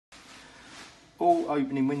All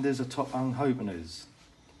opening windows are top hung openers.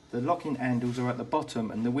 The locking handles are at the bottom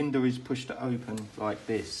and the window is pushed to open like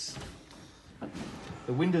this.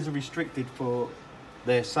 The windows are restricted for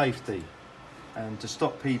their safety and to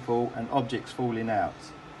stop people and objects falling out.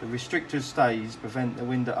 The restrictor stays prevent the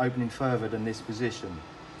window opening further than this position.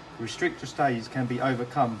 The restrictor stays can be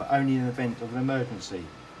overcome, but only in the event of an emergency.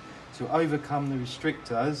 To overcome the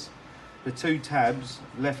restrictors, the two tabs,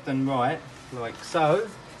 left and right, like so,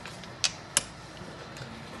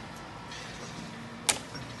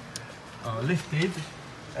 are lifted,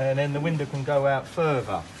 and then the window can go out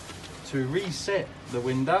further. To reset the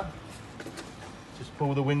window, just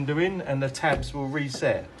pull the window in and the tabs will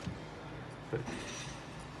reset. But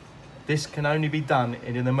this can only be done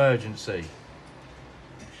in an emergency.